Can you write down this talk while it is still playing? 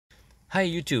Hi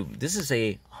YouTube, this is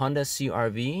a Honda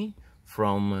CR-V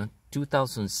from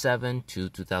 2007 to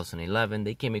 2011.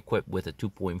 They came equipped with a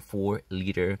 2.4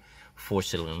 liter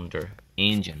 4-cylinder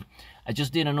engine. I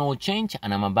just did an oil change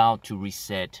and I'm about to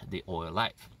reset the oil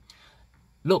life.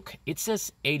 Look, it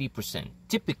says 80%.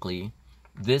 Typically,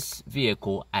 this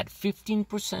vehicle at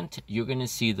 15%, you're gonna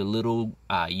see the little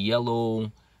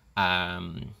yellow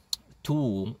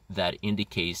tool that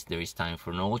indicates there is time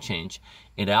for an oil change.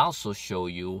 It also show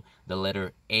you the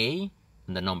letter A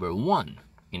and the number 1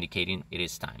 indicating it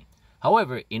is time.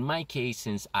 However, in my case,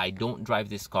 since I don't drive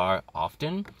this car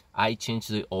often, I change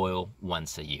the oil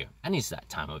once a year, and it's that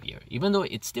time of year, even though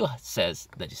it still says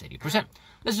that it's 80%.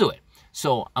 Let's do it.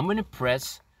 So I'm gonna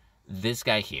press this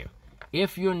guy here.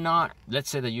 If you're not, let's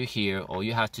say that you're here, all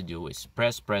you have to do is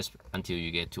press until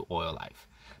you get to oil life.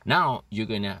 Now you're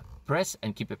gonna press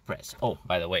and keep it pressed. Oh,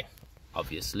 by the way,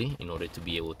 obviously, in order to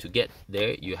be able to get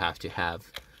there, you have to have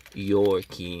your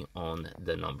key on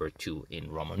the number 2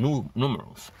 in Roman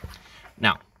numerals.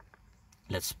 Now,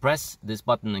 let's press this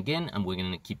button again, and we're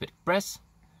gonna keep it pressed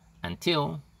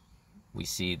until we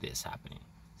see this happening.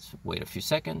 Let's wait a few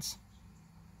seconds.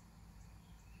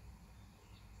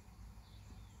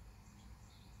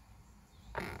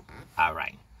 All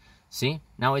right, see,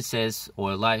 now it says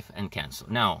oil life and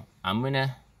cancel. Now, I'm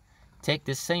gonna take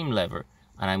this same lever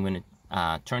and I'm going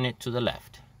to turn it to the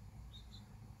left,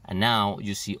 and now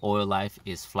you see oil life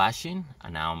is flashing,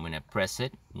 and now I'm going to press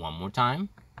it one more time.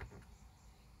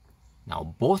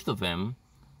 Now both of them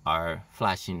are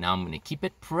flashing. Now I'm going to keep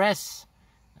it pressed,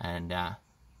 and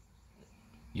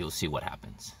you'll see what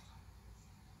happens.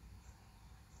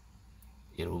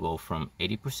 It'll go from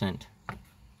 80%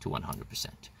 to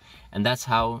 100%, and that's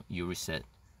how you reset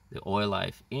the oil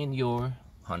life in your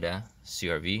Honda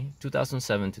CR-V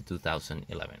 2007 to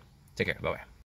 2011. Take care. Bye-bye.